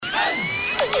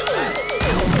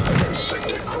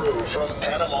from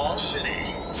Panama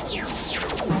City.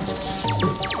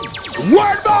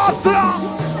 World Master!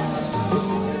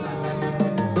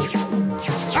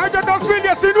 I get those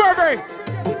videos in Nueve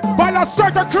by La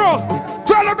Certa Crew.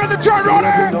 Tell them in the joint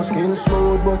running. Your skin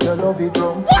smooth, but your love it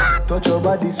wrong. Touch your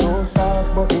body so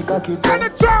soft, but you cock it up.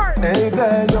 Hey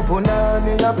girl, you put on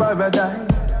in your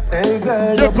paradise. Hey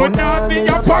girl, you put on in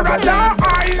your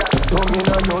paradise. Don't mean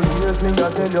on your ears, me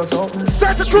I tell you something.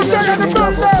 Set the truth there in the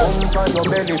belly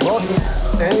button.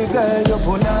 Hey girl, you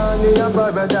put on in your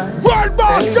paradise. World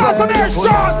Boss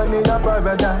Nation.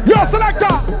 Your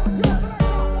selector.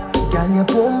 Can you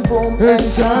boom boom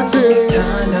enchanted?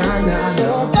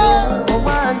 So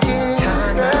romantic.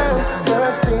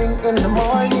 First thing in the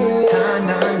morning.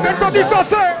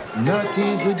 Not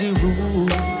even the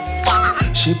roof.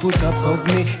 She put above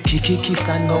me, kiss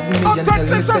and hug me and tell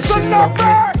me say she love me.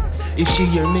 If she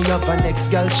hear me of an ex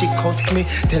girl, she cuss me.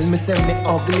 Tell me say me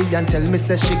ugly and tell me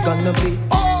say she gonna be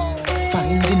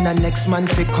finding a next man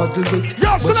fi cuddle with.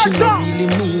 But she don't really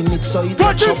mean it, so it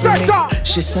don't trouble me.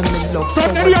 She say me love so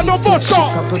much, she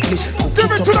probably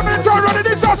give it to them and turn running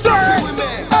this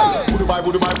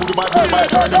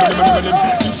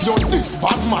if you're this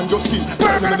bad man, you're still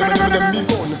me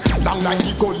gun. Long like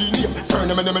the colony,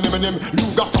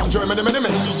 Luga from Germany, me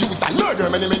use and murder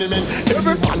many men.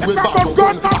 Everyone will back up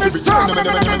gun, return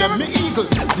me eagle,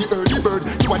 the early bird,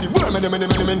 you are the worm, Run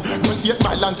 8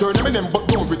 mile and turn them, but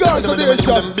don't return them because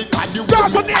you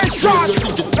will me extra.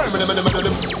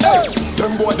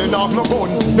 Them boy they have no gun,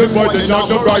 them boy they have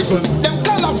no rifle. Them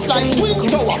collapse like twin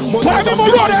tower, but I never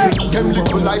run. Them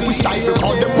little life we stifle,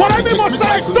 call them. What I mean must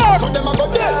say, so them a go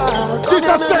dead. This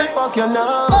I say. Fuck you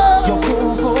now. You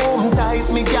boom tight,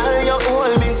 me girl, you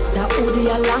hold me. That hoodie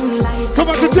a long like. Come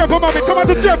on to tempo, mommy, come on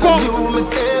to tempo.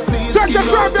 Take your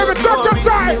time, baby, take your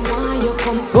time.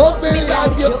 Hold me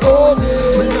like you own me.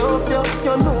 Me love you,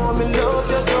 you know me love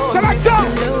you. Selector.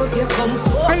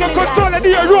 And you control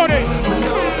the running.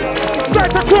 Set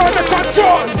the crew under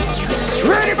control.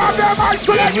 Ready, my man, my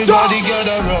selector. Everybody get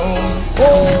around.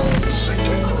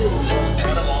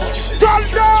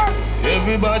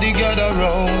 Everybody get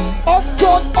around.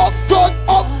 Uptown, uptown,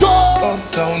 uptown.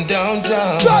 Uptown,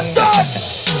 downtown.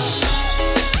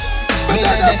 Me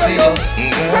ready for you,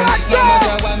 girl. No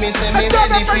matter what me say, me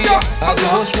ready for you. I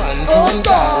just one phone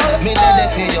call. Me ready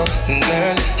for you,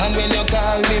 girl. And when you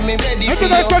call me, me ready for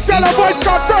you. Vybz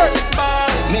Kartel.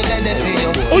 Me ready for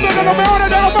you. Uno de los mejores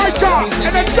de Jamaica.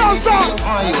 En el salsa.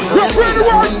 You're pretty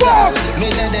world boss. Me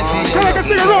ready for you. Can I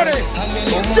see you running?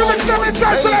 Give it to me,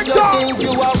 selector.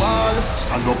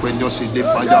 Stand up when you see the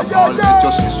fireball. Let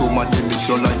you see so much miss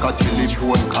you like a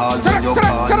telephone call when you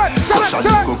call. Such a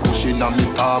little cushion on me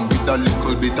palm with a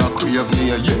little bit of crave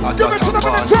near you. Give it to them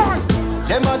in the joint.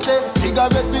 Them a say,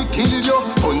 cigarette we kill you.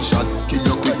 Gunshot kill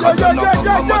you quicker than a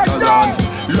Pamataran.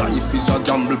 Life is a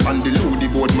gamble and the loody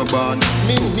board my band.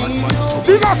 Me need you.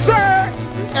 Did I say?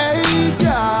 Hey,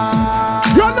 God.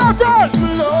 You're not good.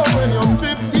 Love when you're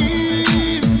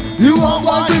 50s. You want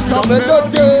one with a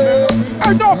melody.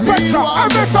 I know picture. I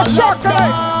miss a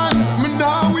chocolate. Me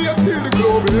now wait till the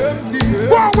globe empty.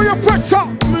 One with your picture.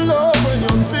 Me love when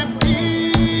you're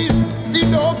 50s.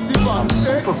 Sit up the van.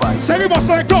 Say me must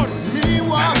say good. Me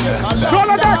want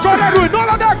None of that gonna do it. None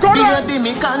of that gonna do it. Baby,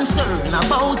 me concerned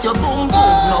about your boom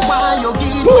boom. No why you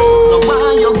give way. No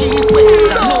why you give way.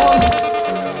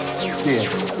 Yeah,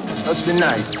 that's been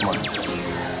nice, man.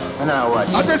 And I watch.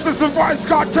 And this is the Vybz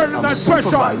Kartel Special.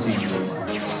 Supervising you.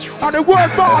 And the world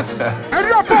boss and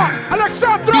rapper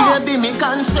Alexandra. Baby, me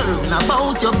concerned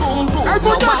about your boom boom. Hey,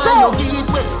 No Muñeco. why you give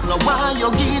way. No why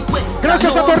you give way.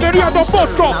 Gracias a Tornería Don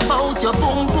Bosco. About your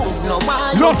boom boom. No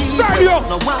why you Los give way. Serio.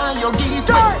 No why you give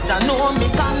way. I know me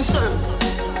concerned.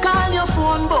 Call your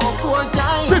phone both 4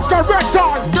 times. Sister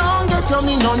Rector. Don't get to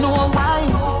me, no know why.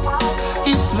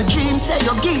 If my dream say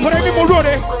you give Por ahí mismo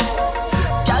Rudy.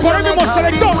 Por ahí mismo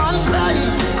selector.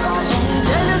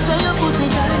 Tell you say your pussy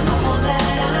tight.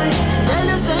 Tell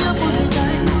you say your pussy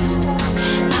tight.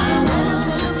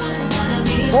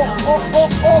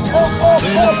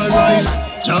 Alright,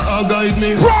 Jah guide me.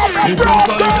 Me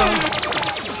provider.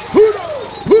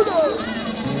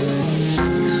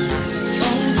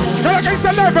 Against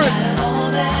the level.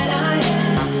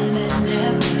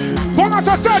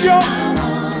 Póngase serio.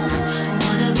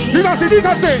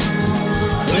 Dígase.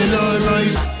 Well,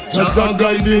 alright, Jah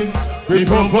guide me. Me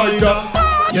provider.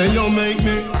 Yeah, you make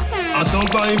me a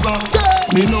survivor.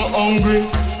 Me no hungry,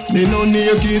 me no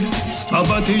naked.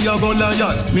 Poverty a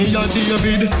Goliath, me a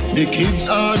David. Me kids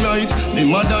alright, me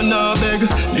mother nah beg.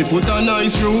 Me put a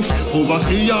nice roof over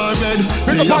for your bed.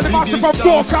 Me a fi give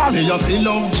thanks, me a fi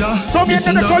love Jah. Come here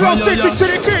to the Color City to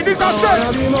the King, this is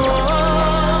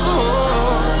it.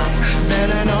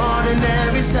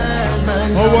 every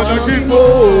sermon. I wanna give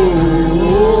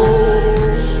more.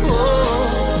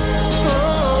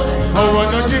 I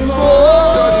wanna give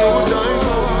more.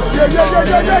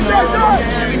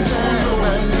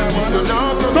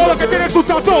 Todo lo que tienes un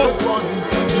tatuaje.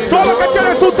 Todo lo que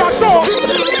tienes un tatuaje.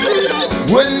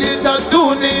 When the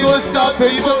tattoo never stop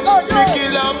people, me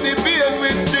kill off the pain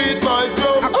with street boys,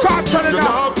 bro. I can't turn it You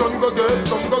down. have done go get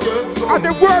some, go get some. And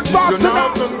the word If boss you to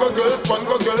have them. done go get one,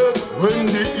 go get. When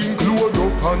the ink load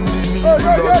up and the needle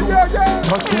a joke,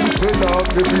 tattoo sell off,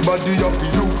 everybody have to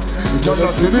look. Jana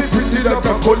say me pretty like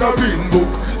a coloring book.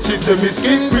 She say me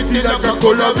skin pretty like a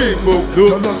coloring book.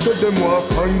 Jana say them want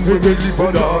find when me live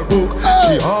on her book.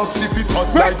 She asks if it hot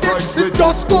like rice we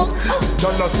just cook.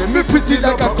 Jana say me pretty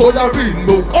like a coloring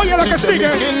book. Oh, yeah, like She a say me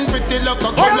singer. skin pretty like a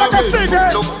Oh, yeah, like a coloring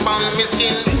singer. book. Look on me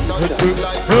skin.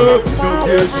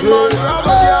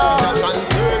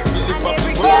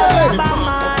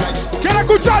 Quiero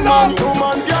escucharlo.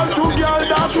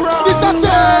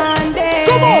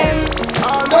 Come on.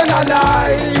 When I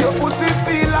lie,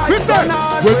 Listen.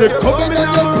 when they come in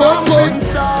and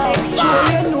they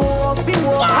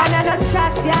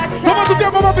Toma tu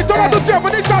tiempo, papi. Toma tu tiempo.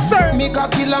 Dice así. Me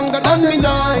cocky longer than me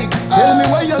Nike. Tell me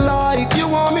what you like. You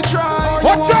want me try? You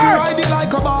Watch want to out. ride it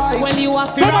like a bike? Well, you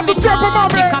have to Toma run tu it tiempo, down.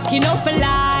 mami. The cocky no for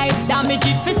life. Damage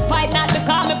it for spite, not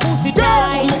because me pussy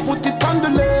tight. I'ma put it on the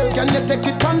left, can you take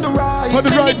it on the right? On the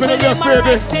right, Send on it the when left, them a baby.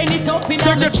 right, send it up in Take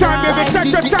on your the time, baby. try.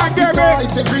 Take your time, baby.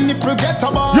 Right, every nipple get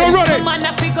a bite. You ready? Some man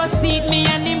a figure seat me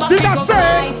and him a Did I figure say?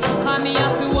 fight. Call me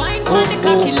up to wine on the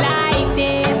cocky like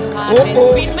this. Call me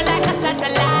spin me like a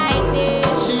satellite dish.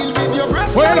 She'll with your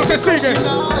breast Oye, lo like que the sigue. cushion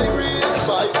iris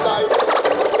by side.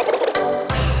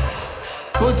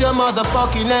 Put your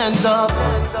motherfucking hands up.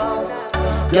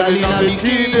 Girl in a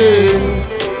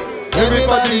bikini.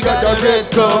 Everybody got a red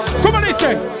cup. Come on, dice.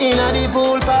 In a the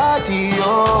pool party,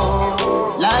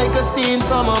 oh, like a scene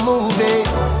from a movie,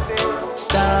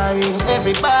 starring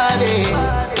everybody.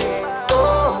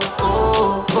 Oh,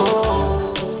 oh,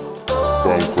 oh,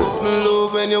 oh.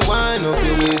 Love when you wind up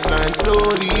your waistline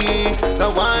slowly.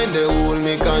 The wine they hold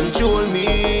me, control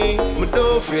me. But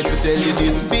don't afraid to tell you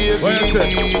this, baby.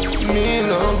 Me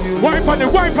love you. Wipe on it,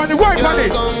 wipe on it, wipe on Girl,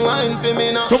 it. come wine for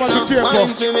me now. Toma tu tiempo.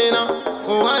 Wine for me now.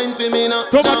 Wine for me now.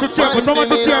 Toma tu tiempo, Wine toma for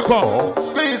tu me now. tiempo.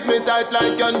 Squeeze me tight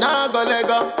like you're not gonna let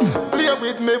go. Play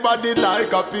with me body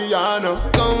like a piano.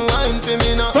 Come wine for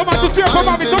me now. Toma tu tiempo,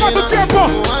 mami, toma tu tiempo.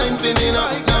 Wine for me now.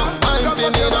 Wine for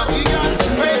me now.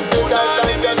 Squeeze me tight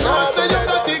like you're not say you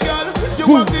got the girl. You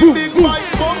have the big bike,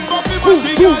 pump up the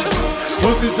body girl.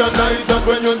 Position like that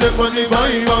when you're deep on the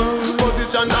Bible.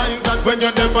 Position like that when you're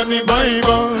deep on the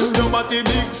Bible. Your body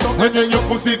big so and your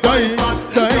pussy tight.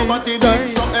 Your body big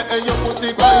so and your pussy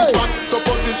quite fat. So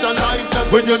position like that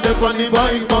when you're deep on the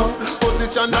Bible.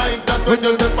 Position like that when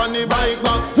you're deep on the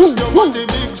Bible. Your body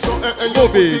big so and your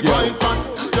pussy quite fat.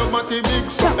 Your body big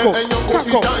so and your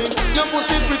pussy tight. Your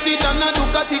pussy pretty than a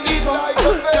Ducati Evo.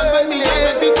 Girl when me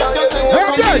hear it, just say you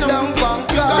come sit down.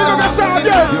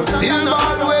 You still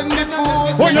not when the fool.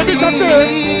 Oh, you did that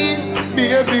thing.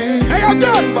 Baby, Hey, I'm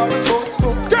done. remember the first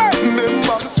fuck. Yeah.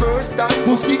 Remember the first time.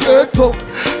 Pussy earth up.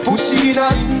 Pussy in a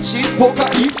inch it. Poker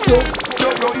it so. You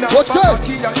run off a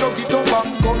cocky and you get up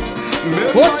and cut.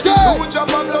 Remember the two job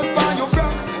and blood by your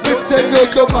frack. Me tell you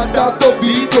your mother to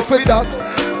beat you for that.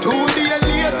 2 days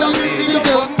later me see you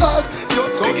come back. You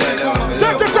took it over.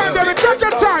 Take your time, baby, take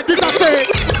your time. This I say.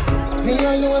 Me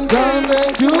alone can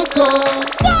make you come.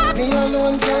 Me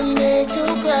alone can make you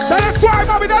cry. That's why,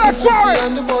 mommy, that's why.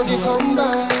 And the body come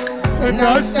back.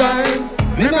 Next time,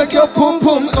 me make your pum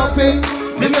pum happy.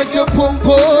 Me make your pum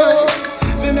pum sway.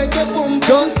 Me make your pum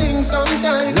pum sing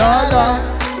sometime. La la,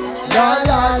 la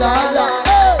la la la,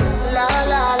 la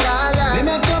la la la. Me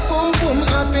make your pum pum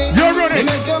happy. You're running.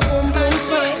 Me make your pum pum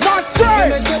sway. Man Me straight.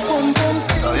 make your pum pum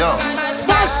sing.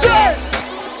 Man straight.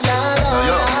 La la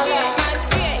la la.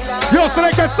 Yo, so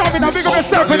they can stop it now. Big up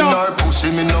yourself now.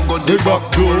 Pussy me no go the back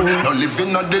door. No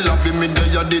living at the lobby, me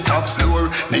dey at the top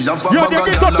floor. Me have a Yo, bag you of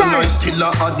need gyal to and I time. still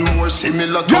a add more.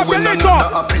 Similar to Yo, when you need to.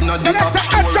 another up in the app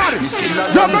store. Me still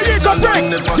a Yo, you dance need to and break.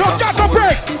 I never Yo, stop get to score.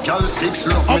 break. Gyal 6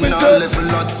 love I'm me in now bed.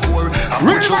 level at 4. I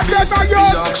Really put your like that, base man, if yo.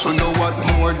 you ask for know what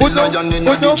more. The lion in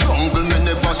the jungle, me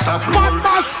never stop roar.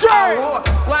 Man straight.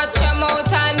 Watch your mouth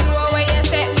and know where you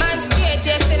set. Man straight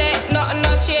yesterday, nothing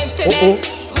no change today.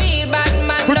 Real bad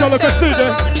man, Put no your look and see circle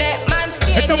there. round it. Man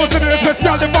straight Estamos en el yesterday,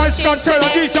 especial de nothing no Vybz change Kartel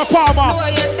today. Specia Palma. Know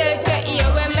yourself, you hear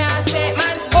when me I say.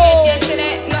 Man straight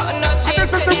yesterday, nothing no change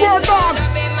this is the today. word, man.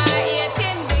 Loving my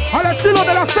 18, baby. Al estilo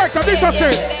de la secta, dice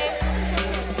así.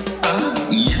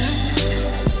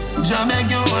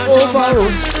 Jamaica, watch Over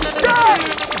us.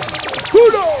 Yeah.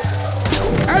 Uno.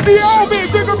 And the army,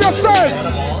 think of yourself.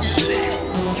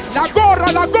 La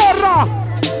gorra, la gorra.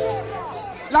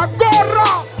 La gorra.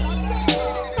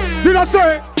 Did I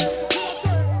say?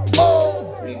 Oh.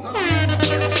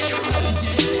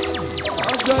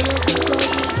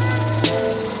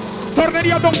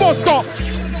 Torneria Don Bosco.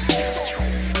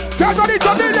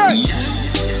 Cagarito, dile.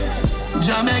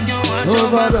 Jamaica, watch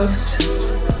over us.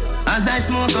 As I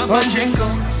smoke up and drink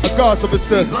up. A glass of it,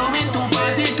 sir. We going to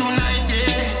party tonight,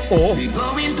 yeah. Oh. We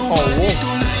going to party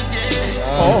tonight,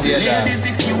 yeah. Oh. Ladies,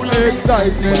 if you love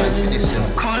excitement.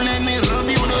 Come let me rub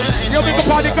you the light. Yo, make a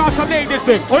party cause some ladies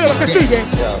thing. Oye, lo que sigue.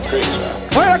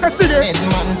 Oye, lo que sigue.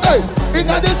 Hey, in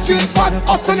the street, man,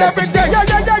 hustle every day. Yeah.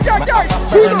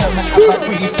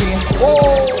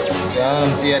 Oh.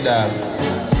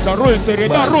 Da Rudy,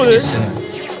 da Rudy.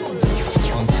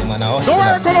 No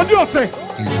es con los dioses.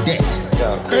 Hey,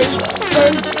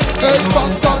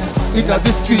 bang, in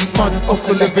the street, man,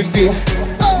 hustle every day.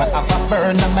 I have a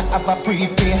burn and I have a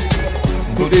prepay.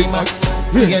 Goody Max,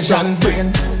 be a Jean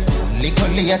Brain. Little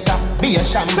later, be a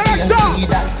champagne. Be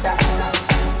that.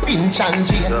 Finch and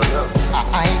Jane.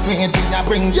 I grade me, I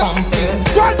bring champagne.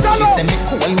 She say me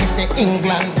cool, me say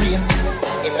England rain.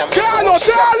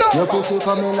 Your pussy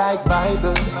coming like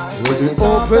Bible. When it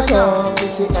open up, you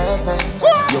see heaven.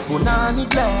 Your punani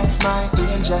bless my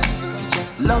angel.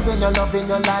 Loving you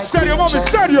like serio, mami,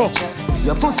 serio.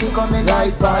 Your pussy coming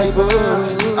like Bible.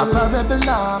 A parable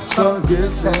of some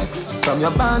good sex. From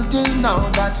your band till now,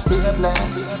 that stay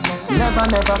blessed. Never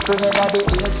afraid of the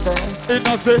AIDS test.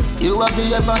 You have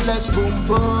the ever-blessed boom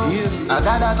boom. I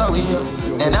gotta go with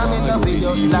you, and I'm in love with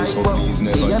you like boom.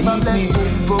 The ever-blessed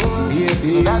boom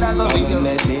boom. Gotta go with you,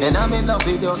 and I'm in love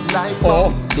with you like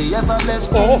boom. The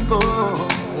ever-blessed boom boom.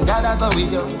 Gotta go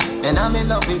with you, and I'm in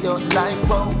love with you like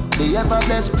boom. The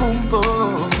ever-blessed boom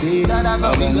boom. Gotta go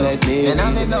with you, and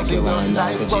I'm in love with you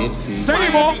like boom. Say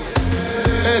more.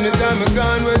 Anytime I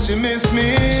gone where she miss me,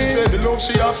 she said the love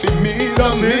she offered me the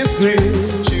mystery.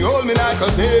 She hold me like a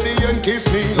baby and kiss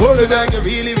me. Hold me like you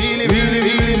really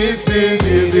miss me,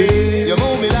 baby. You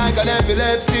move me like an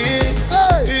epilepsy.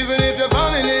 Even if your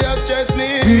family has stressed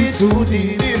me. Be too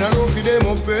deep in a love for them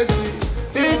oppress me.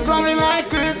 It's coming like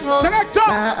Christmas.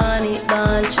 Honey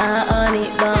bunch,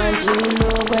 you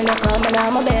know when you coming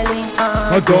out my belly.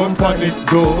 Don't panic,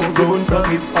 don't run from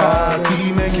it.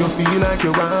 He make you feel like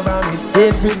you want from it.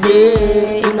 Every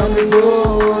day, you know me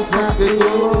rose, knock me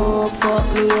up, fuck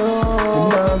me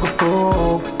up. Now go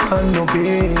fuck, and no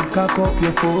bed, cock up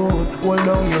your foot, hold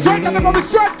down your head.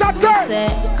 Say,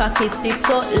 cocky stiff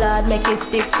so, lad, make it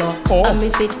stiff so. And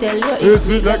if it tell you, it's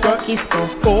sweet like a kiss so.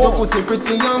 Your pussy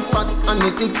pretty and fat, and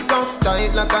it is so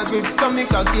tight like a grip, so me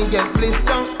cocky get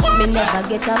blister. Me never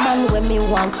get a man when me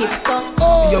want keep so.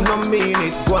 You no mean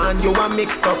it, go on, you a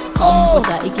mix up. Come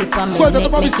put a icky for me,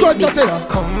 make it big so.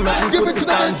 Come and give it to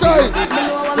the inside.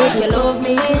 If you love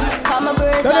me, come a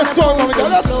burst and a song, mami,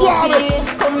 dale suave.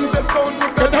 come the count me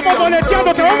Te vamos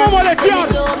moleteando, te vamos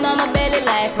moleteando. now my belly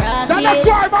like Dale rocky.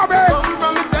 suave, mami. Come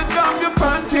from me, take off your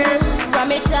panty. From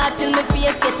me talk till my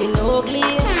face getting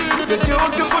ugly. The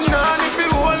juice you put on if you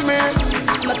hold me.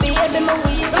 My baby, my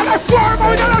weed. Dale suave,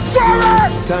 mami, dale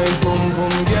suave. Time boom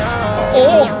boom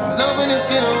yeah. Loving the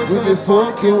skin out We be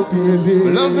fuck you,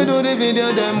 baby. love to do the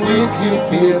video, them with you,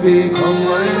 baby. Come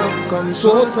wind up, come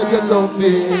show us Say you love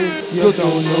me, you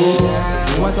don't know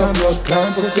what a blood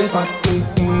clot pussy fat.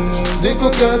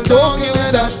 Little girl, don't give me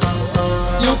that.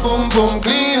 Your boom boom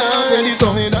clean already,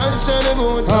 so me dance to the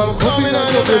boots. I'm coming on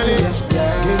your belly.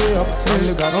 Get it up, when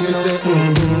you got it up.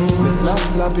 Me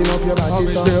slapping up your body,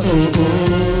 so.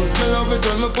 Me love it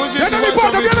when me push it. Viene mi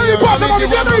parte, viene mi parte, mami,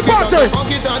 viene mi parte.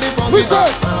 We say,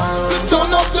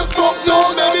 turn up the fuck,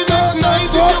 no, baby, make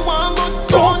nice if you want, but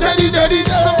don't daddy.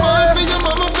 So fall for your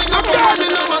mama, for your body,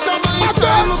 no matter what you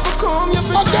tell. Look for come, you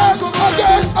feel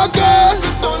again.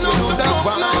 turn up the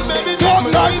fuck, now, baby,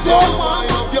 make nice if you want.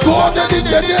 Go daddy.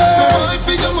 So fall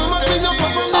for your mama, for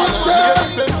your papa,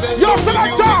 Yo,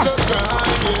 selector.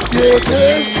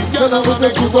 girl, I want to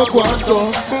give up one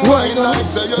song. Why not?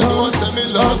 Say you know, say me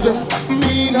love you.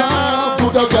 Me now,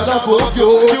 put a girl above you.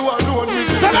 You alone, me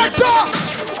say take.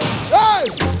 Hey.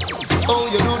 Oh,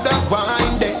 you do that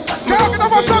wine there. Me Can't get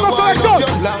up love on when you top of wind up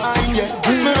your line, yeah.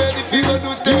 Me ready for you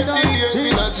do 30 years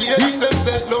in a jail. Them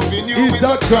said loving you is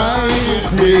a crime, yeah,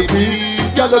 baby.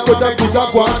 Girl, I could have put a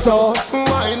guanso.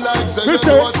 Wine like say you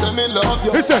know, say me love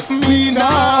you. Me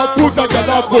now, put a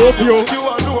girl above you. You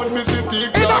alone, me say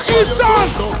take that for your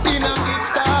torso. In a hip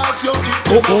stars, you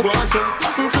hip up a guanso.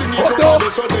 Fling it up,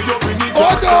 so then you bring it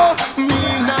guanso. Me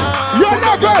now, Yo, put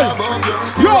a girl above you.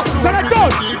 Yo, selector.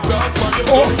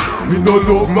 Me no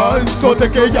love man, so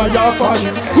take a yaya fan.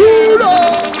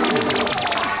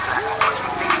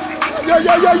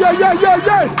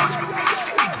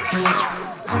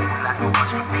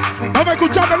 Now make you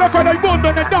jump the left and the bund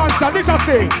on the dancer. This I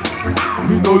say.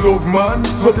 Me no love man,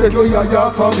 so take your yaya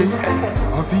for me.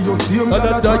 I feel your same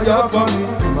that tire for me.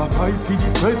 Him a fight for the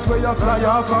sweat where you fly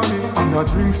off for me. And a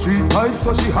drink street vibes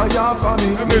so she higher for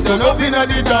me. Me turn up in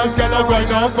the dance, girl a grind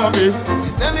on for me.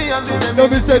 Send me and the No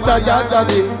me say that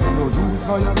daddy. no use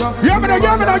Viagra. Yeah me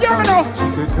now. She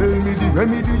said tell me the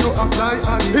remedy you apply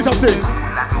on it. This I say.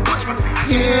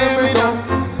 Hear me now,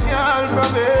 y'all from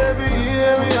baby,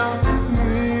 hear me now.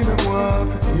 Me the one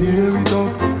to tear it up.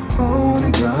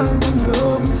 Only girl them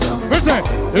love me so. Listen.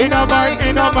 In a my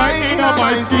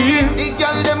scheme. The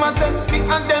girl them a say fit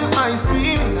and them ice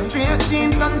cream. Straight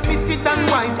jeans and fitted and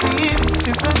white tees.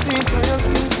 She said take your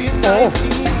skin feel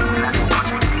nicely.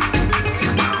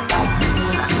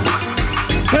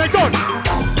 Select on.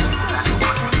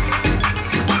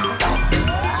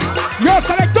 Yo,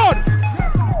 select on.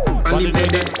 On the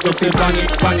bed, you feel bang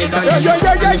it again. Yeah.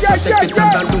 And if you take it from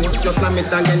the loop, just slam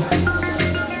it again.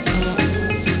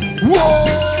 Whoa!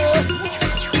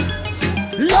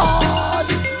 Lord!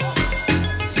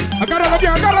 I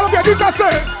gotta look at this I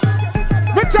say.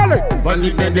 Me tell it. On the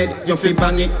bed, you feel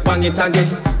bang it again.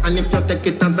 And if you take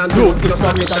it as a loop, just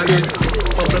slam it again.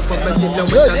 Bubble till you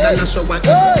wetter than a shower.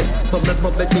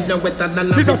 Bubble till you wetter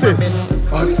than a river.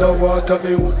 Underwater,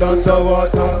 me wood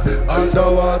underwater.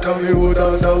 Underwater, me wood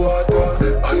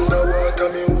underwater. Underwater,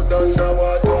 me wood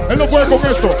underwater. Él no puede con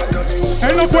eso.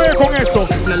 Él no puede con eso.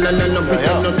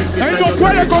 Él no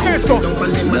puede con eso. Él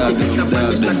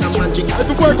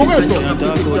no puede con eso.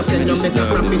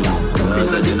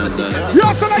 Yo,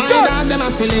 selector.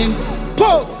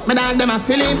 My dog them a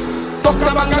feelings. Fuck the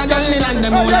bang of girl and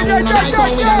them all I wanna like how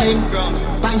we a live.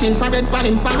 Punching for bed,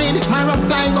 panning for mid. My rough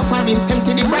line go for me.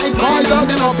 Empty the bright. My dog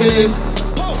them a feelings.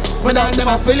 My dog them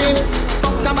a feelings.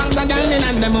 Fuck the bang of girl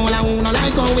and them all I wanna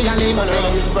like how we a live.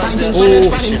 Punching for bed,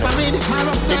 panning for mid. My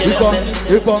rough line go for me.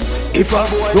 If a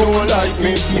boy don't like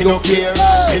me no care.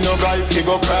 Me no guy fi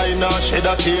go cry nor shed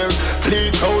a tear.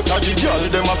 Bleach out a the girl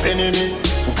them a penny me.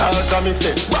 Cause me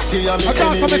say, Ratty a me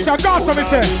enemy. Me a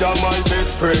my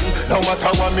best friend. No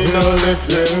matter what me no left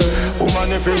them.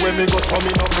 Woman everywhere me go so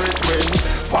me no fret when.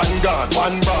 One gun,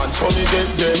 one band, so me get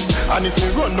them. And if me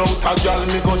run out a girl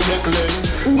me go check them.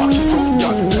 Back it up,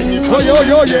 girl, bring it back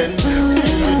again.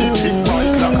 Deal with the big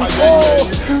bike like a yen.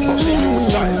 Bust the new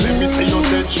style, let me see you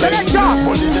set trend.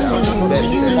 Only this on you must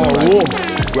see this.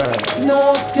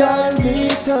 No girl me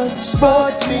touch,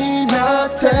 but me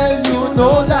not tell you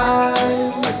no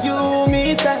lie. You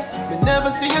me say, me never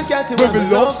see a cat when me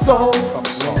love so.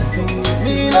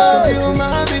 Me love you,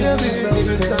 my baby. This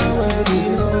is how I love you.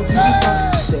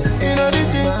 You know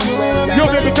this is Yo,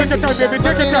 baby, take your time, baby.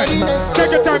 Take your time.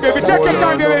 Take your time, baby. Take your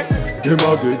time, baby. Them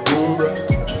a get too bright.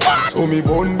 So me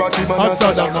born body man a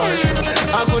sad man.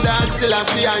 I could dance still a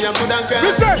see and you could dance cry.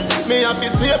 Me have to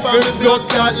sweep on the blood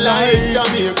clot like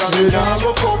Jamaica. Me nah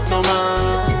go fuck no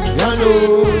man. You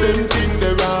know them thing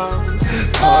they wrong.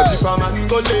 Cause if a man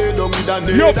go lay down with a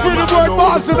neighbor man, know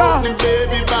the fuck the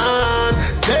baby man.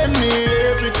 Send me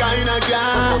every kind of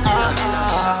girl.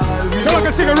 Come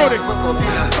on, sing a rolling.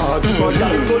 Cause if a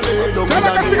man go lay down with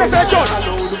a neighbor man,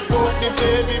 know the fuck the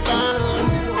baby man.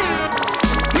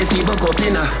 Me see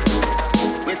Bokopina.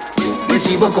 Me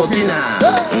see Bokopina.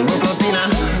 Bokopina.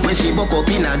 Me see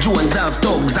Bokopina. Jones have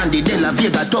thugs and the De La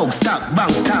Vega thugs. Stop,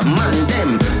 bang, stop, man,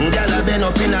 them. Gyal a been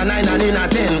up in a 9 and in a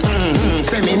 10.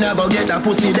 Say me never get a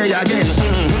pussy day again.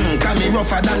 Can me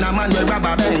rougher than a man with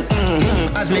rubber band.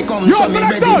 As me come, so me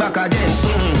ready back again.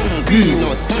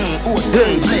 Peanut, oats,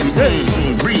 blem.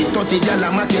 Breed 30 gyal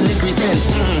a making liquid cent.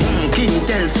 King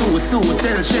tell Sue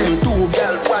tell Shem. 2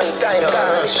 gyal 1 time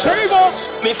cash.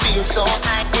 Me feel so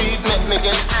weed make me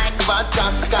get vodka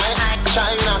sky,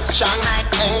 China, Shanghai,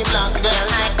 hey black girl,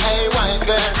 hey white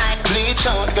girl, bleach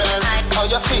out girl, how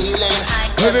you feeling?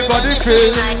 Everybody feel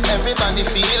like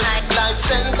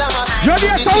St. Thomas, to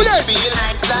the beach feel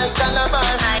like Calabar,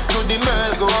 to the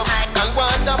Merle go and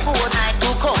Waterford to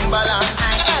Cumberland.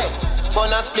 Hey,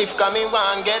 wanna spliff 'cause me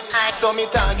want get, so me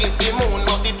target the moon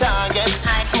not the target.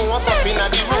 Smoke up in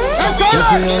the room so we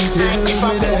target. If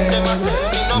I put them a say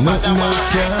me no matter what.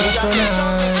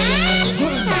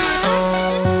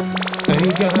 Hey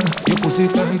girl, your pussy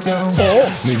tight down.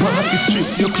 Me want to strip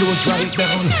your clothes right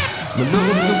down. Me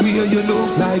love the way you look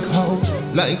like how,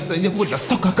 like say you woulda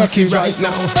suck a cocky right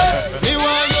now. Me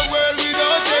want your world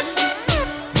without it.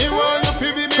 Me want you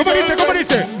to be me. Come on,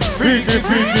 dice. Freaky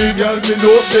girl, me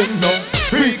love them now.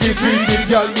 Freaky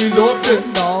girl, me love them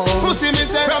now. Pussy me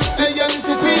say from AM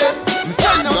to PM.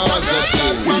 Stand up and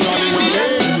dance from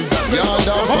AM.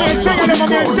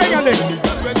 Enséñale.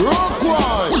 Rock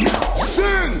one.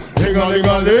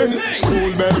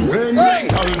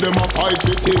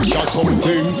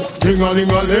 something.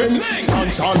 Ting-a-ling-a-ling,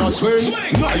 dance on a swing.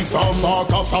 Knife and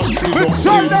fork a fancy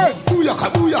dumpling.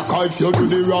 Booyaka, booyaka, if you do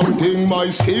the wrong thing. My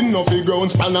skin off the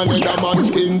ground, span another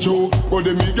man's skin too. Go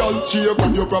to me, girl, shake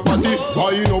up your property.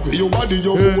 Wine up your body,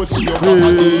 you go see your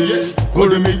property. Yes, go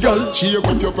to me, girl, shake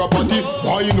up your property.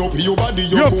 Wine up your body,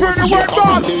 you go see your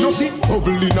property.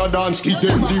 Bubble in a dance, keep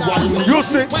them the wine. You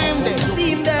see? When they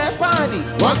seem their party,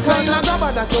 what kind of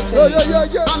grabber that you say?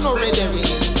 I'm not ready.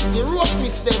 The rope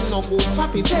miss them no good,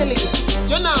 papi tell it.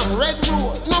 You know red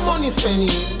rose, no money spending.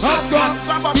 Hot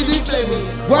grabber, did it play me?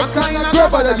 What kind of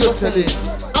grabber that you selling?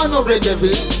 I'm not ready.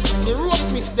 The rope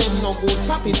miss them no good,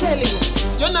 papi tell it.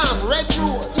 You know red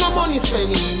rose, no money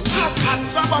spending. Hot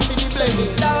grabber, did it play me?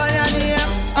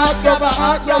 Hot grabber,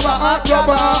 hot grabber, hot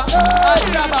grabber, hot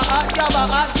grabber, hot grabber,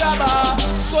 hot grabber.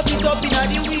 Cut it up in a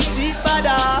the weed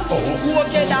bada. Go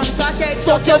get and crack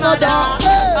suck your mother.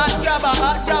 Hot grabber,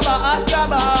 hot grabber, hot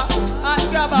grabber, hot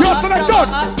grabber,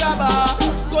 hot grabber.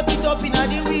 Cut it up in a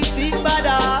the weed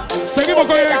bada. Seguimos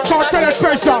con el Kartel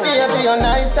Special. Baby, you're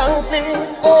nice and clean.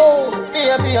 Oh,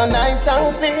 baby, you're nice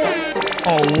and clean.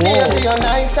 Oh, baby, you're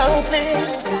nice and clean.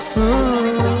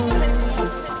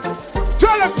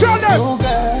 Tell them. You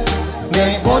girl,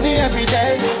 make money every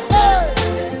day.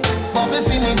 But we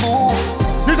feel me good.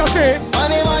 This I say.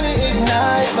 Money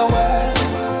ignite the world.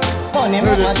 Money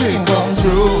make my dream come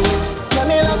true. Let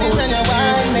me love it when you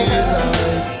want me.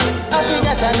 I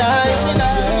forget a night.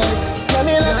 Let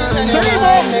me love it when you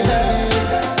want me.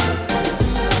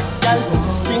 Girl,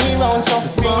 bring it round so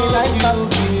bring it like that.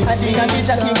 I think I get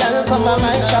Jackie, girl, come on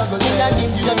my trap. Me I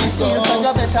give you the steel, so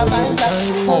you better buy that.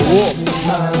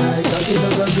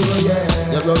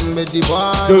 You run with the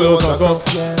boy, we was a cuff.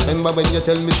 Remember when you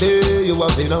tell me say you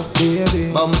have enough.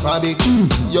 Bumper big,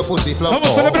 your pussy flop. Vamos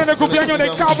a celebrar el cumpleaños de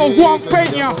Cabo Juan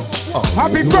Peña.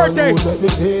 Happy birthday. Let me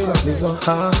feel like this. When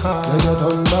you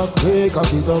turn back, wake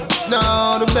up it up.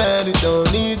 Now the bed it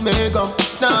don't need makeup.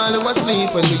 Now you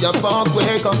asleep when you walk,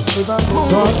 wake up. If I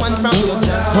move one from your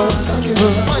down,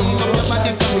 wind up your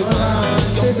body so you want.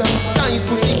 Tight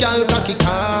pussy girl, cocky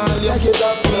call you.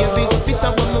 Baby, this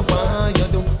is what me want you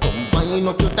do. Combine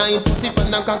up your tight pussy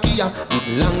pan a cocky ya.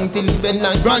 Long till it bend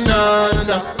like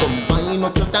banana. Combine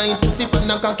up your tight pussy pan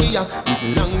a cocky ya.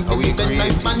 Long till it bend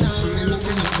like banana.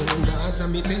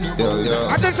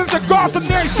 And this is the Gospel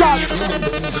Nation.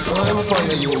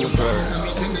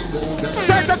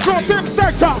 Take the crew, team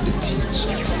sector.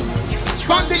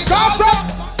 From the Gaza,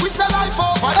 we say life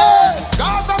over there.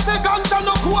 Gaza say ganja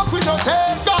no coke we no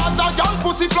take. Gaza girl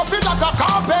pussy fluffy like a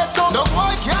carpet. So no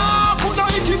boy can't put no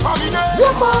icky for me name.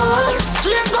 Yeah man,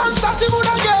 straight gunshot he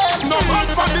would get. No man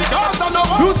from the Gaza, no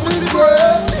one pussy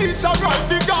break. Each a right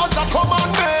the Gaza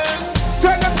commandment.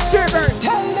 Tell them Steven.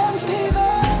 Tell them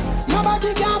Steven.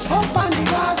 Nobody can fuck on the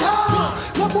Gaza.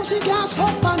 No pussy can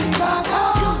suck on the Gaza.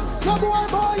 No boy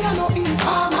and no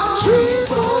informer.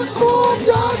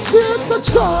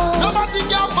 Nobody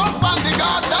can fuck on the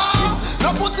Gaza.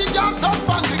 No pussy can suck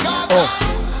on the Gaza.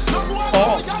 No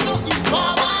boy and no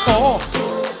informer.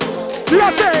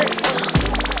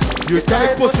 You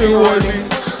tight pussy hold me.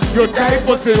 You tight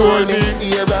pussy hold me.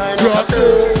 Drop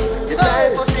it. You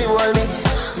tight pussy hold me.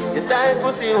 You tight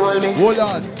pussy hold me. Hold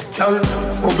on. Girl,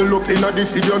 bubble up inna the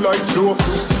video like slow.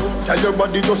 Tell your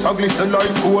body just a glisten like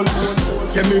gold.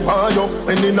 Get me wired up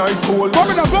when the night cold.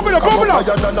 Bubble up, bubble up, bubble up.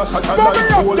 Higher than a satellite Bubble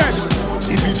pole. up then.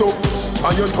 Give it up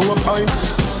on your toe pine.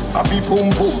 Happy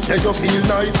boom boom, yeah you feel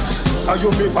nice. And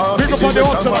you make pass Big up on the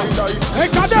hustle. Hey,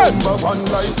 Kadel. Number one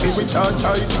life, we charge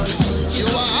choice. You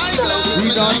are high class.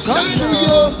 We don't come to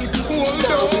you. Hold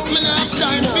on, me not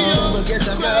time for you.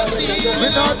 We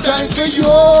not time for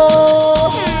you.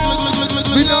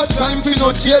 We not time for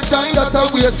no jail time, that a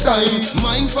waste time.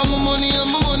 Mine for my money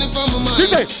and my money for my mind.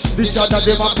 The shot of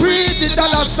them a breed the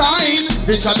dollar sign.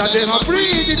 The shot of them a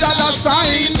breed the dollar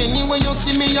sign. Anyway you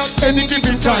see me at Any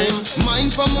given time. mine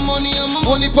for my money and my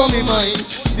Money for me mind.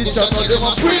 The shot of them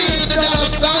a breed the dollar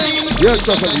sign. Yes,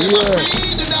 sir.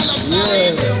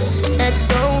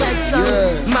 XOXO,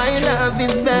 my love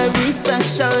is very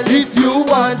special. If you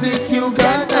want it, you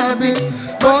can have it.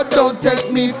 But don't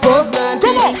take me for granted.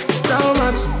 Come on.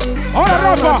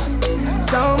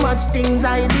 So much things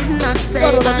I did not say.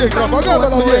 Gotta And from love it,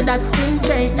 gotta love more it. that's in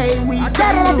chain. Hey, we gotta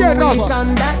can love do it, it Rafa.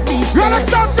 on that beach. You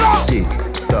understand, bro? Tick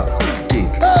tock, tick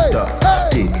tock,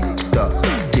 tick tock,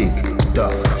 tick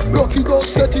tock. Broke it go,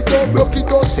 set it go, broke it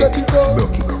go, set it go.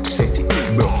 Broke it, set it,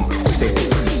 broke it, set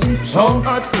it. Some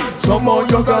hot, some more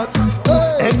you got.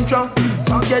 Extra,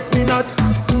 forget me not.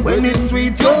 When it's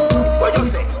sweet, yo, what you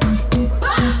say?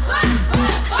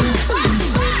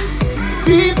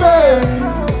 Fever.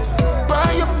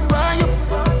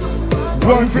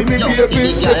 Run for me,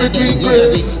 baby, everything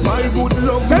great. My good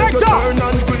love make you turn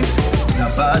and twist. The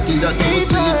party that you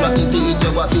sweet, but the DJ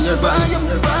was here vibes.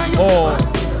 Oh.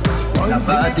 The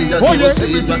party that you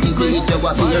sweet, but the DJ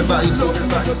was here vibes.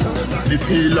 Me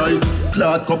feel like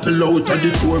Clark couple out of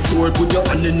the 4-4. Put your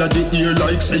hand in the ear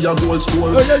like say a gold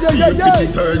score. Be a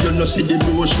pretty girl, you know see the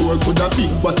brochure. Put a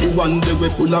big body one day we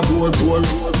full of bore.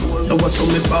 You was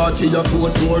from me party a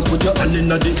port more. Put your hand in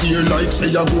the ear like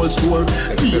say a gold score.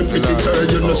 Be a pretty girl,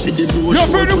 you know see the brochure.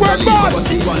 Put a big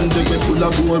body one day we full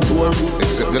of bore.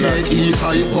 Except the Lord keep the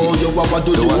city. The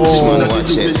watchman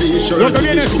watch it. Look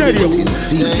again in stereo.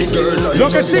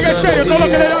 Look at sigue serio, todo lo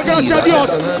que le dan gracias a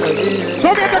Dios.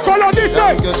 Look at the color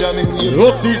dice.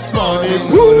 Look this morning.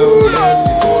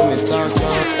 Before me start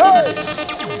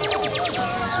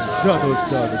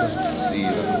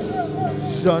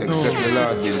except the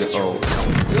Lord build the house.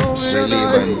 They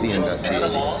live and vain that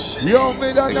build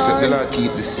it. Except the Lord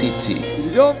keep the city.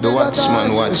 The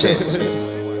watchman watch it.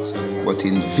 But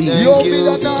in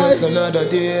vain, it's just another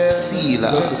day. Seal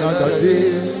up.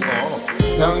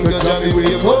 Thank you, Jamie, we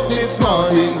wake up this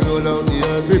morning. Roll out the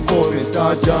earth before we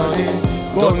start yawning.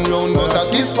 Gun round was a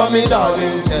kiss for me,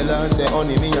 darling. Tell her, say,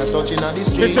 honey, me a touching on the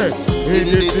street. In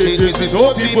the street, we see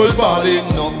no people falling.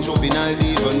 Enough juvenile,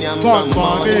 even young from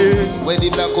morning. Where the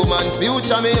black woman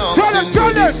future me asking. To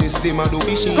the system and do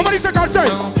fishing. Come on, Vybz Kartel.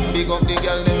 Big up the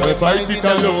girl, them we fight it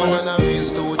alone. And a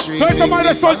race to treat. Where the man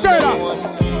soltera?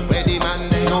 Where the man,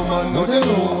 they no man, no they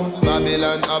know.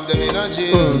 Babylon have them in a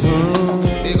jail.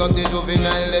 Big up the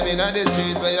juvenile, them in the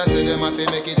street. Where you say them have to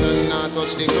make it and not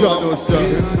touch the ground.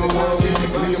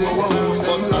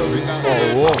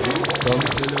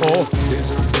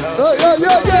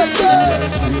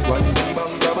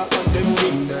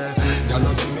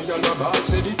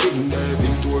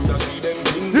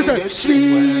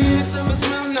 Some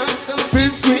smell nice, some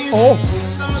feel sweet.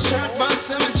 Some shirt, but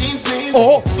some jeans neat.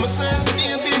 Myself,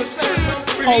 baby, myself,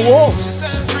 free. She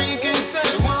said freaking, said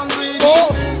she want great.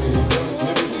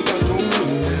 Never see a young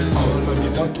woman. All of the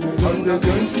tattoo on the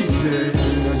girl skin there.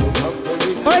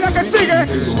 Baila que sigue.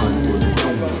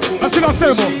 Así lo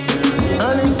hacemos.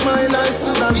 And if my life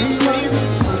would have been sweet.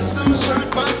 Some shirt,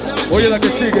 but some jeans neat. Oye la que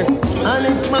sigue. And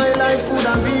if my life would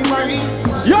have been free.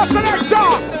 Yo,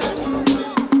 selector.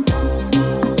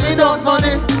 Without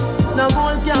money, no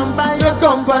gold can buy your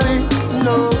company.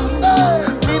 No.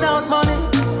 Without money,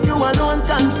 you alone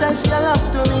confess your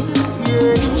love to me.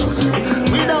 Yeah.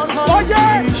 Without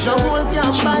money, no gold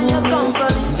can buy your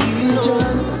company. No.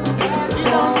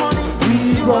 Without money,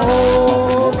 we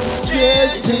roll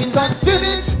straight jeans and fit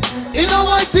it. In a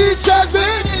white t-shirt, we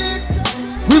did it.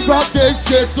 We rock their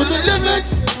shades to the limit.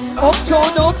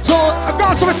 Uptown, uptown. I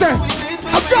got to say. I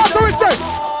got to say.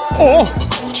 Oh.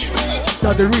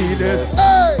 That the realest.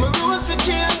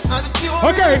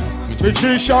 Okay. The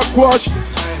G-Shock wash.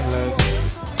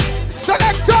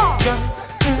 Selector.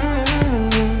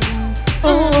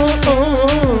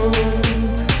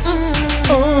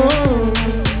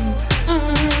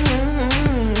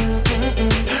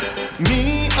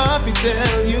 Me have to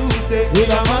tell you, say, we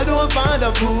are mad over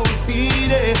the pussy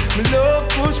day. Me love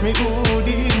push me good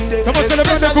in day. Estamos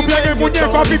celebrando el cumpleaños del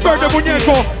muñeco. Happy birthday,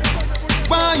 muñeco.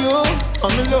 Why you?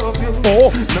 Me love you.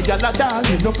 No gyal a doll,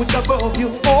 me no put above you.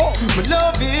 Me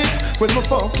love it when me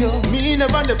fuck you. Me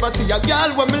never see a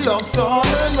gyal when me love so.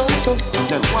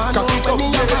 Them want to when me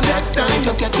have a neck time.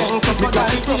 Look at them, come on,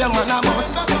 like a man a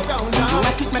boss.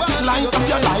 Make it light up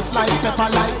your life like pepper,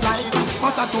 like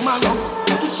Christmas at tomorrow.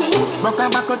 Rock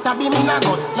and back out a beam in a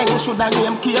gut. Then you shoulda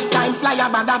name cave time fly a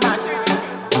bag of bat.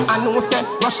 I know say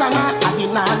Russian I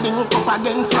did not link up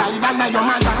against slide and your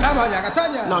mother.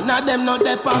 None of them know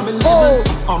they for me level.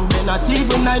 They not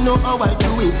even I know how I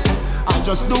do it. I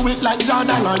just do it like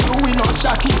Jordan or you will not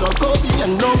Shaquille or Kobe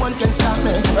and no one can stop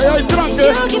me. You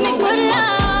give me good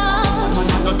love,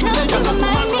 no to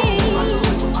remind me.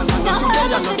 Someone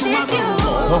to diss you.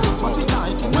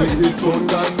 When the sun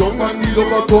gone down and the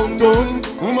lover come down,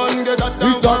 woman get that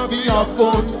down and be have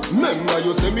fun. Remember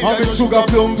you say me like sugar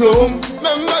plum plum.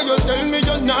 Remember you tell me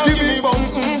you not give me bum.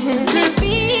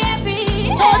 Baby,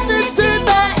 anything,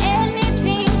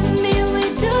 me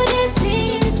will do the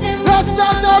things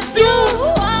that you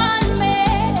want me.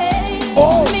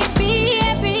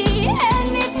 Baby,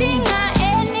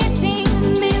 anything,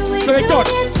 me will do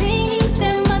the things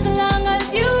as long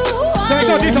as you want me.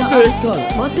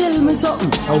 But tell me something.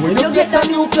 When you get the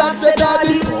new clocks, the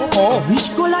daddy.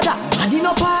 Which color that? Daddy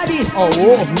no party.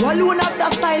 You alone have the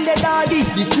style, the daddy.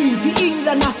 The queen for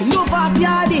England, have love of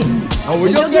yardy.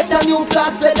 When you get the new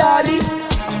clocks, the daddy.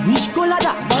 Which color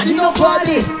that? Daddy no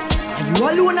party. You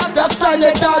alone have the style,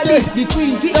 the daddy. The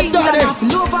queen for England, have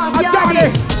love of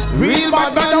yardy. Real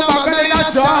bad man, no bag in a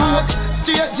shorts.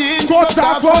 Straight jeans, cut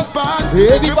off up pants.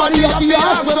 Everybody have the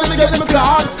ass when me get my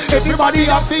clocks. Everybody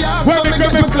have the ass when me get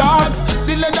my clocks.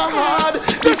 The leather hard,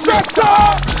 the sweat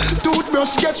soft.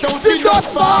 Toothbrush get out the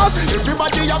dust fast.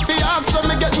 Everybody have the ass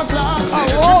when me get my clocks.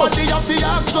 Everybody have the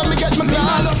ass when me get my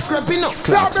clocks. Creeping up.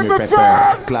 Clocks me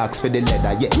prefer. Clocks for the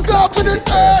leather, yeah. Clocks for the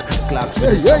hair. Clocks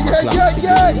for the summer, clocks for the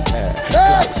winter.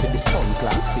 Clocks for the sun,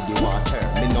 clocks for the water.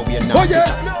 Me know we're not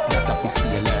a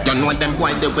sailor. You know them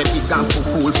boy they way big and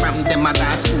fool from them a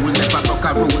gas school. Never broke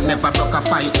a rule, never broke a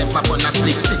fight, never burn a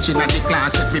split stitching at the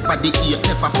class. Everybody eat,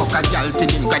 never fuck a girl till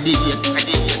him graduate.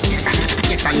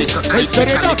 Get a little eye,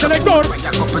 get a little food. Buy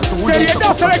a couple two, little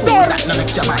couple food. That no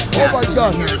make your bad gas.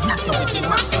 Knock you with the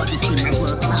max, so this thing a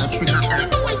work hard. Spin a earth,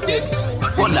 white dead.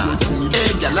 Hola,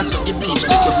 hey girl, I saw the bleach,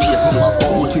 make your face look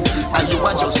old. And you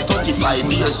are just 25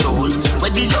 years old.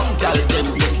 When the young girl them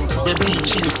the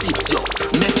bleach in fit you,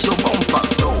 make your bumper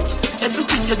down.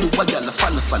 Everything you do, a girl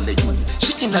follow you.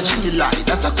 She in a Jimmy lie,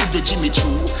 that I could the Jimmy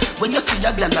true. When you see a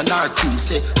girl and our crew,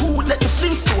 say, who let the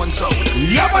Flintstones out?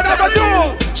 Yabba dabba do!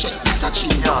 Check this a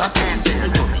chin, I can't tell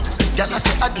you. Girl, I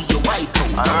say, I do your white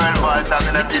out.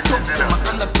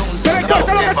 Select.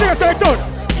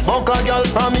 Fuck a girl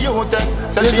from Utah,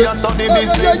 say she a study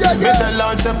business. Me tell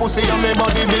her say pussy on me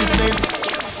body business.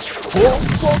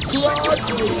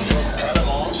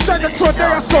 Second to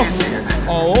there, so.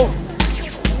 Oh.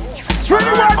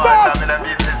 21 boss.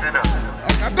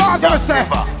 Gaza say.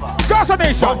 Gaza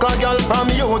nation. Fuck a girl from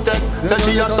Utah, say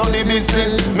she a study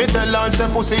business. Me tell her say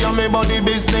pussy on me body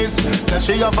business. Say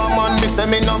she have a man, me say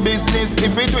me no business.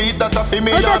 If we do it, that a fi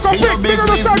me a fi your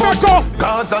business.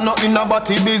 Cause I not in a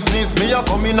body business. Me a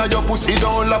come in a your pussy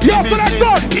down like business.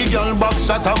 The girl back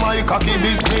shot a my cocky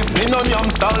business. Me no yam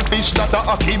selfish, that a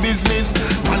hockey business.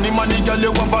 Money girl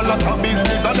you have a lot of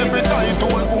business. And every time to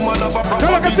one woman have a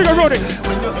proper business.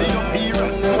 When you see your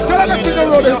period,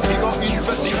 you figure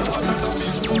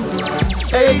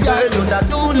hey girl, you that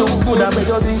do look good at me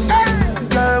your beat.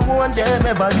 Girl, want them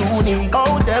ever unique.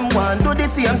 How them want do the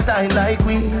same style like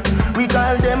we. We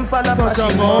call them follow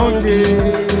fashion monkey.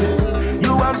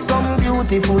 You have some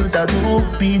beautiful tattoo.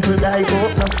 People like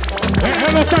oh no.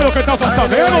 No sé lo que está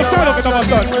pasando.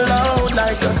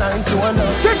 Like a sign to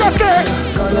another.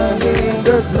 Coloring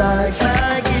the slide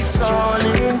like it's all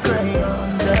in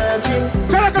crayon. Searching.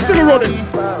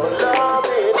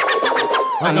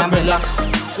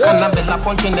 Annabella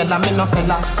Punchinella, me no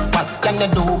fella. What can you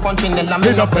do, Punchinella, me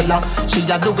no fella? She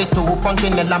a do it too,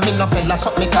 Punchinella, me no fella.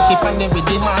 Suck me cocky pan the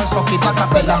rhythm and suck it a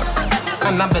cappella.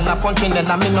 Annabella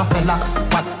Punchinella, me no fella.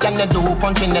 What can you do,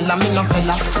 Punchinella, me no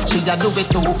fella? She a do it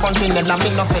too, Punchinella, me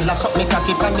no fella. Suck me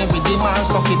cocky pan the rhythm and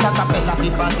suck it a cappella.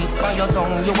 If I sit by your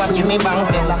tongue, you a see me bang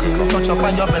bella. Touch up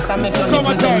on your breast and make your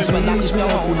nipple down swella. If your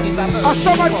mouth is a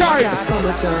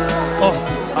summertime.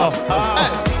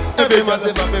 Every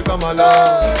massive have to come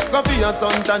along. Go for your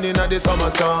suntan in the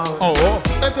summer sun.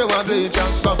 If you want bleach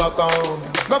and go back home.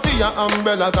 Go for your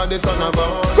umbrella cause the sun a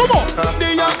burn. Come on.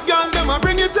 The young girl them a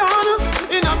bring it on.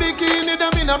 In a bikini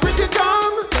them in a pretty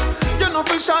tongue. You know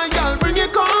for shy girl bring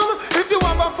it come. If you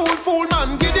have a fool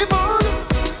man get it on.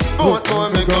 Both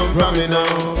more me come from me now.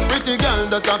 Pretty girl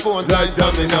does a pose like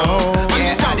dummy now.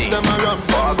 And the tongues them a run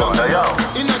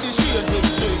in a the shade with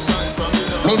straight man from me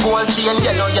now. Me gold chain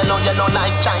yellow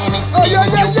like Chinese skin.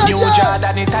 New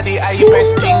Jordan it a the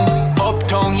hypest thing.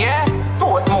 Uptown, yeah.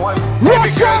 Portmore.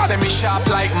 Every girl say me sharp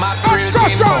like mackerel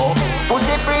tin.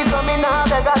 Pussy free so me nah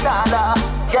beg a dollar.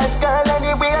 Get girl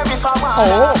anywhere if I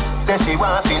wanna. Say she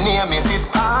want fi name Mrs.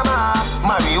 Palmer.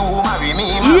 Marry who, marry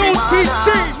me, marry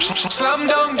wanna. Slam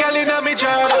down girl inna me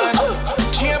Jordan.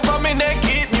 Chain from me neck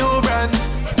it new brand.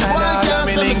 And all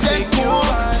me links it cool.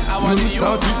 I want you.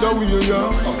 Start it the way you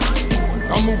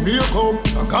I'm a wake up,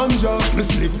 a ganja, me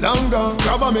spliff longer,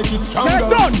 grab and make it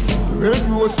stronger. Red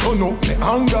rose turn up me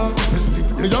anger, me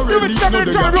spliff they are ready, no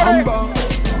they are amber.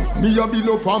 Me a build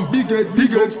up and big head,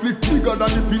 spliff bigger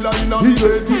than the pillar in a me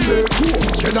head.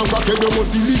 Then I'm back and you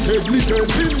must see liquid.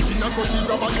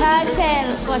 Cartel,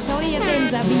 but how you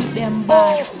bend a beat them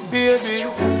back? Baby,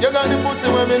 you got the pussy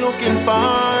where me looking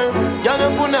for. You no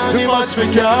punani match me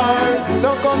car.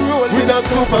 So come roll with a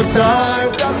superstar.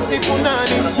 Taxi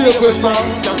punani, stay with me.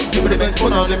 Give me the Benz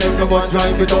punani, make me go and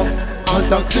drive it up. And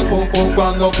taxi pum pum go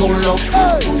and go pull up.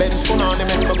 Benz punani,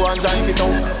 make me go and drive it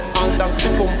up. And taxi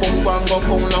pum pum go and go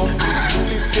pull up.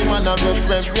 Lift him and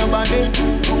rev your body.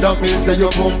 That means say you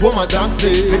pum pum a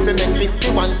taxi. If you make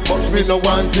 51, but me no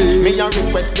want it. Me a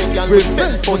request the girl with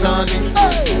Benz punani.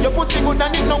 Your pussy good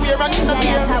and it no wear and it no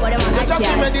wear. just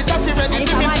ready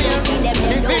for me still.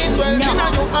 If it well, you know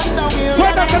you underwear.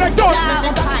 Turn that to the door.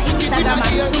 Instagram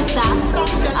and Twitter.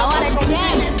 I want a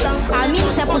gem. I mean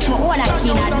to push my own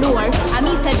key in a door. I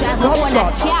mean to drive my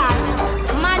own car.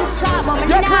 Man shop, but me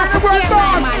not to share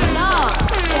my man, no.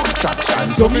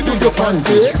 Subtraction, so me do your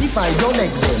panty. Divide your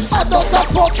leg then. I don't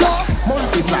fuck you.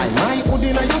 Multiply my hood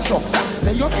in a your structure.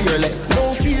 Say you're fearless, no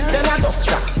fear, then a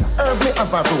doctor. Herb me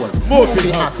have a role.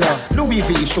 Movie actor, Louis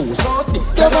V shoes, so sick.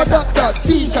 Never doctor,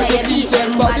 teacher, you teach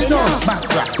them body now.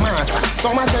 Backtrack, master,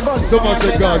 some a say gun, some a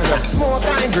say Gaza. Smoke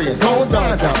and grade, no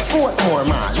Zaza. Portmore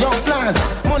man, young plaza.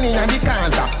 Money and the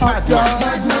Kaza. Bad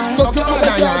man, so come on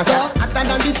and yaza. Hotter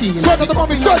than the teen. Straight at the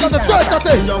mommy, straight at the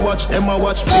thing. Me a watch, them a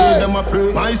watch, play, them a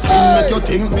pray. My skin make you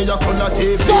think me a color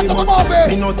TV. Straight at the mommy.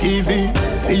 Me no TV,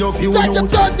 for your view Take your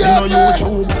youth. time, Me no yeah,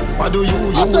 YouTube. What do you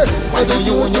I use? said, What do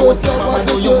you use? What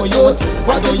do you use?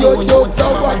 What do you use?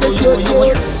 What do you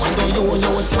use? What do you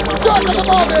use? Straight at the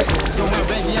mommy.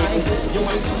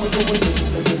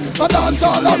 I dance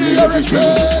all of me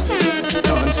everything.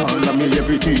 Dance all of me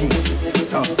everything.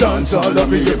 Dance all of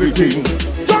me everything.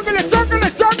 Jungle it.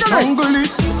 Jungle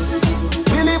is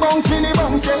Billy Bounce,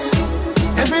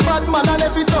 yeah. Every bad man and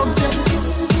every dog, yeah.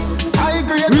 I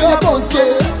agree with your bounce,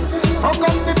 yeah. Fuck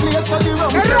up the place for the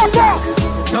wrong, yeah.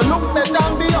 You look better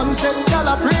than Beyonce. Girl,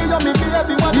 I pray you me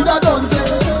baby, what you done, say.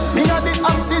 Me got the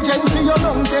oxygen for your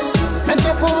lungs, yeah. Make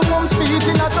your pum speak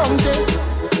in a tongue, yeah.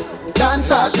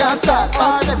 Dancer can't start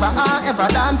forever, ever.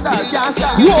 Dancer can't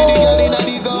start.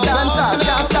 Dancer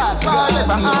can't start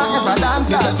forever, ever.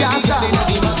 Dancer can't start.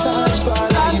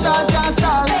 Dancer can't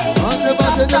start.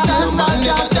 Dancer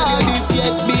can't start. This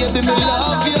yet, baby, me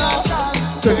love you.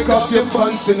 Take off your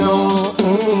fancy now,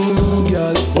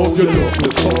 Girl, oh you love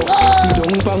the fuck. Sit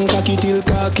down pan cocky till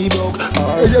cocky buck.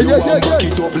 You want back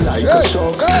it up like a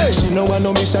shock. She know I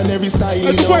no missionary style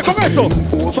now.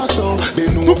 Bend over so,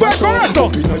 bend over so.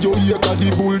 Up inna your ear 'cause the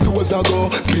bulldozer go.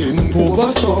 Bend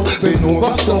over so, bend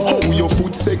over so. How your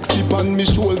foot sexy pan me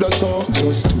shoulder so.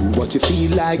 Just do what you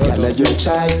feel like, girl, your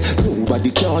choice.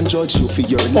 Nobody can judge you for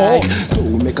your life.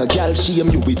 Don't make a girl shame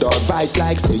you with her vice.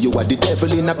 Like say you are the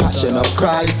devil in a passion of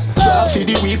Christ. Draw for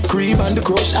the whipped cream and the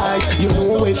crushed ice. You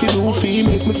know if you do feel,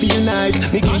 make me feel nice.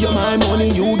 Me give you my money,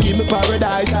 you give me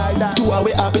paradise. 2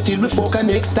 hours happy till we fuck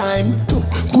next time.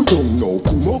 Good on now,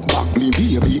 come up back me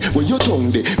baby. Where your tongue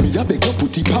dey, me a beg you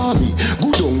put it on me.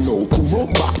 Good on now, come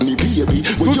up back me baby.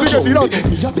 Where your tongue dey,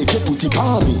 me a beg you put it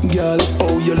on me. Girl,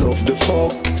 oh you love the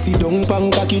fuck. Sit down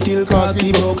pan cocky till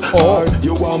cocky buck. Or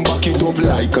you want back it up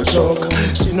like a truck.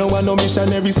 She know I no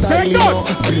missionary style, you know.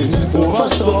 Bend over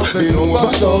so, bend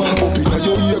over so. Up inna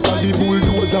your ear 'cause the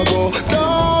bulldozer go.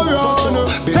 Don't run,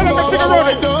 bend over so,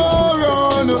 don't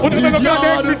run. Big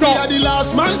yard, we are the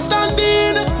last man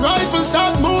standing. Rifle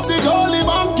shot, move the goalie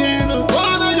banking.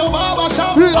 One of your barber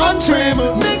shop and trim.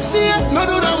 Next year, none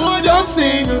of them more than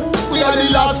sing. We are the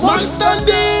last man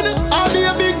standing. I'll be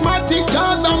a big matic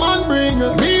cause a man bring.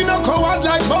 Me no coward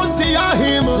like Bunty or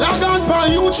him. Log on for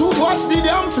YouTube, watch the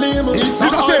damn flame. It's a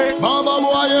high, Baba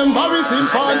boy embarrassing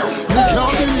fans. You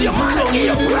can't believe you run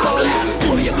with the pants.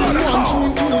 You see one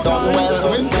tune to the time.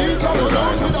 When Peter will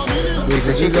run with a million. This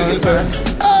is a feel burn.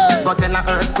 Got in an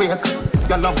earthquake.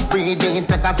 Your love breathing,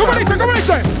 take a Come on,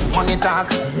 money talk,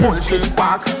 bullshit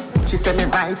park. She say me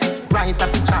right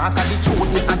off the chalk. And the truth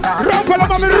me attack.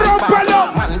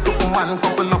 Man took man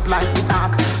couple up like the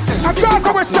ark. Say you feel the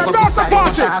cops no go beside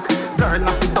the shark. Girl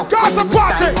off the duck when the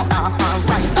missile go off. And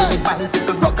right in the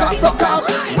bicycle, rock off.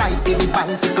 Right in the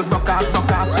bicycle, rock off.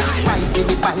 Right in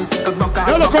the bicycle, rock off.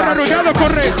 Ya lo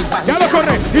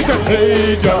corre. Dice,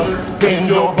 Hey girl, bend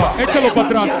your back. échalo para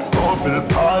atrás. Double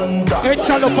panda.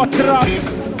 Échalo para atrás.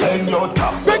 Bend your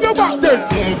top. Bend your back then.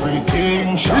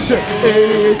 Everything shot. Dice,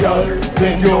 Hey girl,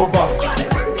 bend your back.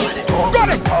 Got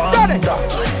it.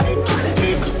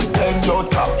 Bend your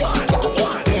top.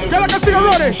 Ya la que sigue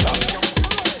running.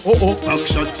 Back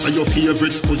shot to your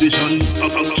favorite position.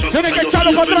 Tiene que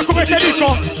echarlo para atrás como ese disco.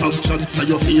 Back shot to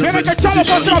your Tiene favorite que echarlo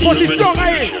para atrás, posición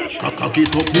ahí. Cock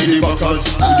it up with the backers.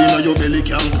 Put inna your belly,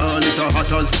 can't call it a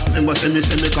hatters. Remember say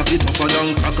me cock it tougher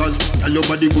than crackers. Tell your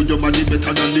body good, your body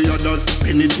better than the others.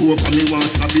 Penny two for me, want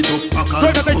slap it up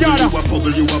packers.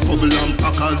 Bubble you a bubble and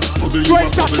packers. Bubble you a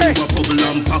bubble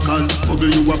and packers. Bubble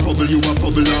you a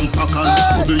bubble and packers.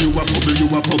 Bubble you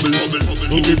a bubble.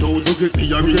 Skin it out, me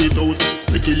a read it out.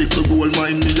 Pretty little gold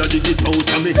mine, me a dig it out.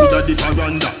 And me hood a the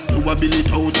veranda. You a bill it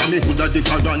out, and me hood a the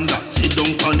veranda. Sit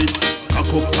down on it. Cock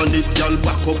up on it, y'all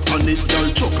back up on it, y'all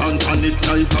choke on it,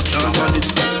 y'all cock down on it,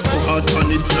 go hard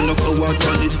on it, y'all go hard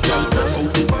on it, y'all press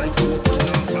out the bike.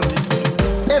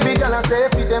 Every girl I say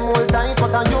fit them all tight,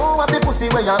 but you have the pussy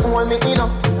where you hold me in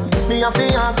up. Me a fi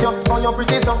ask you, how you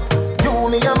pretty so?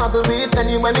 You me a muggle with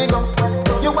anywhere me go.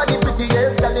 You are the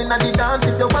prettiest girl inna the dance.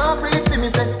 If you want breathe for me,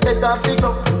 say take off the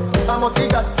glove. I must see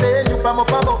God send you from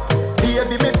up above.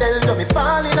 Baby, me tell you, me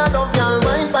fall in a love. Girl,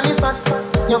 wine pon this fat,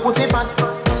 your pussy fat,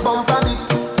 bump a bit,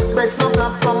 breast no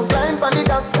flap, come climb pon the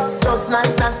top, just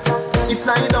like that. It's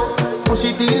slide out, push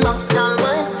it in back, girl,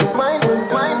 wine, wine,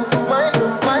 wine, wine,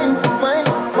 wine, wine,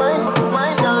 wine,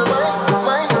 wine, girl, wine,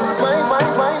 wine, wine,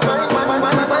 wine, wine, wine, wine,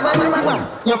 wine, wine, wine, wine,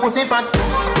 your pussy fat.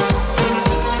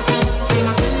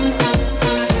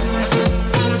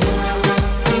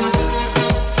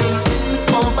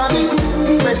 Bump a bit,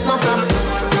 breast no flap.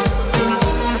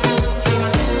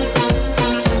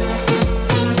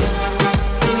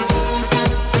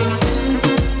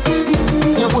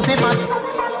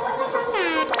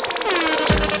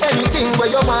 Anything where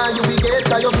you want, you will get.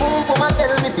 Cause your boom boom and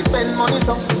tell me if you spend money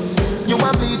so. You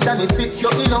want bleach and it fit you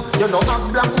in. You know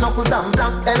have black knuckles and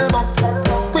black elbow.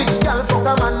 Which girl fuck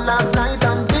a man last night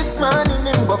and this morning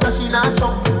him go crash in a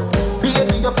chunk.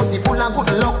 Baby your pussy full of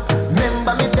good luck.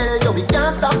 Remember me tell you we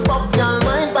can't stop fuck. Girl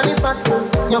mind pan this fat,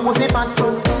 your pussy fat,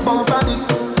 bump a bit,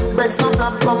 breast no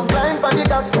flap, come climb pan the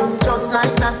top, just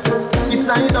like that. It's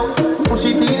slide out, push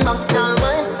it in back, girl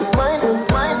mind, mind,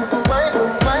 mind, mind,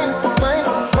 mind,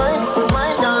 mind, mind,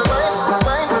 mind, girl mind,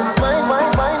 mind, mind, mind,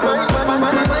 mind,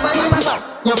 mind,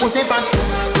 mind, your pussy fat.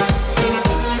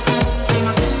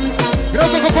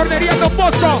 Gracias con Cornería Don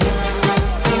Bosco.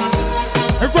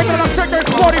 Encuentra la seca en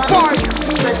Spotify.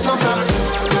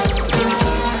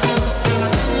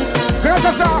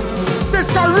 Gracias a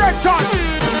Mr. Redton.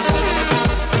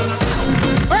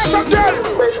 ¡Eso,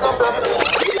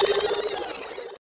 Jerry!